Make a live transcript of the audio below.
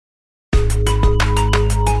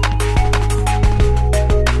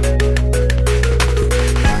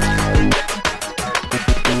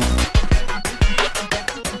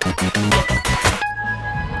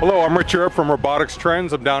Richard from Robotics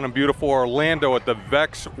Trends. I'm down in beautiful Orlando at the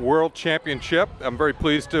VEX World Championship. I'm very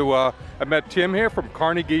pleased to I met Tim here from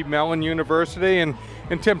Carnegie Mellon University. And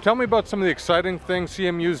Tim, tell me about some of the exciting things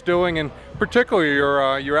CMU's doing, and particularly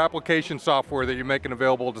your application software that you're making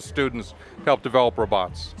available to students to help develop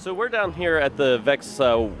robots. So we're down here at the VEX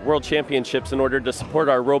World Championships in order to support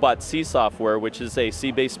our RobotC software, which is a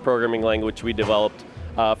C-based programming language we developed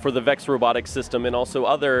for the VEX robotics system and also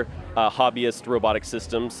other hobbyist robotic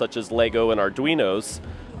systems such as Lego and Arduinos.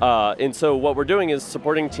 And so what we're doing is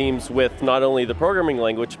supporting teams with not only the programming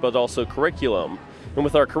language but also curriculum. And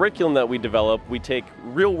with our curriculum that we develop, we take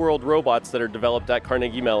real-world robots that are developed at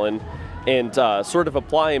Carnegie Mellon and sort of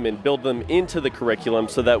apply them and build them into the curriculum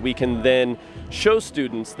so that we can then show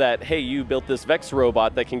students that, hey, you built this VEX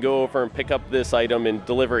robot that can go over and pick up this item and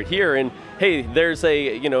deliver it here, and hey, there's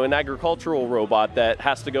an agricultural robot that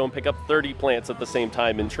has to go and pick up 30 plants at the same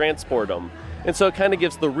time and transport them. And so it kind of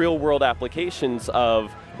gives the real-world applications of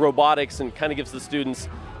robotics and kind of gives the students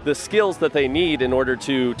the skills that they need in order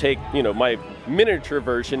to take, my miniature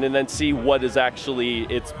version and then see what is actually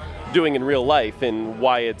it's doing in real life and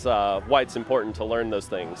why it's important to learn those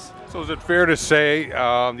things. So is it fair to say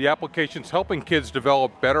the application's helping kids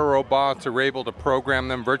develop better robots, are able to program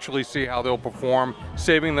them, virtually see how they'll perform,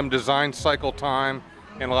 saving them design cycle time,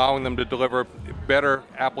 and allowing them to deliver better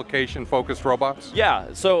application-focused robots? Yeah,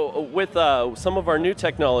 so with some of our new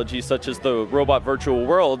technologies, such as the robot virtual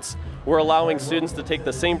worlds, we're allowing students to take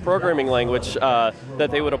the same programming language that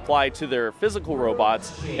they would apply to their physical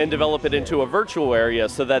robots and develop it into a virtual area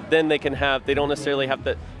so that then they don't necessarily have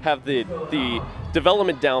to have the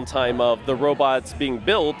development downtime of the robots being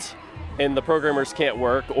built and the programmers can't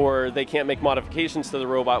work, or they can't make modifications to the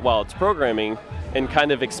robot while it's programming and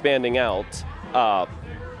kind of expanding out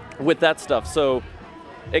with that stuff. So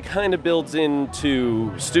it kind of builds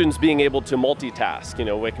into students being able to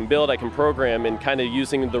multitask. I can build, I can program, and kind of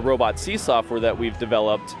using the RobotC software that we've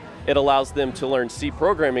developed, it allows them to learn C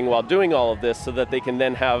programming while doing all of this so that they can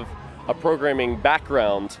then have a programming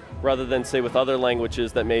background rather than, say, with other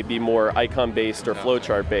languages that may be more icon-based or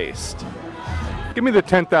flowchart-based. Give me the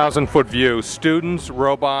 10,000-foot view. Students,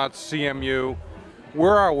 robots, CMU.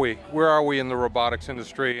 Where are we? Where are we in the robotics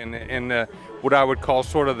industry and what I would call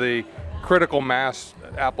sort of the critical mass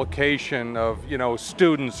application of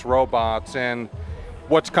students, robots, and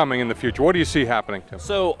what's coming in the future? What do you see happening, Tim?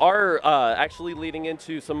 So our actually leading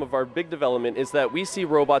into some of our big development is that we see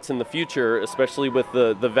robots in the future, especially with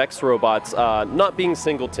the VEX robots, not being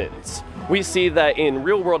singletons. We see that in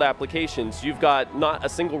real-world applications, you've got not a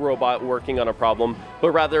single robot working on a problem,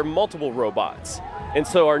 but rather multiple robots. And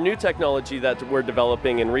so our new technology that we're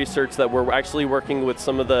developing and research that we're actually working with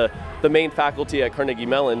some of the main faculty at Carnegie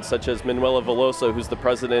Mellon, such as Manuela Veloso, who's the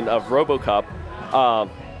president of RobotC,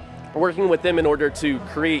 working with them in order to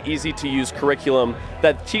create easy-to-use curriculum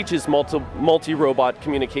that teaches multi-robot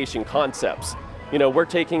communication concepts. We're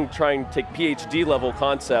trying to take PhD level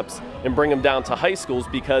concepts and bring them down to high schools,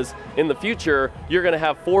 because in the future, you're going to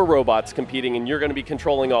have 4 robots competing and you're going to be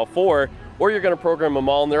controlling all 4, or you're going to program them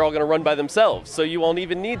all and they're all going to run by themselves, so you won't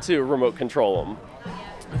even need to remote control them.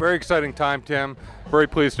 Very exciting time, Tim. Very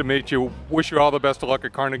pleased to meet you. Wish you all the best of luck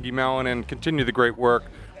at Carnegie Mellon and continue the great work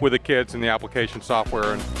with the kids and the application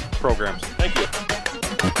software and programs. Thank you.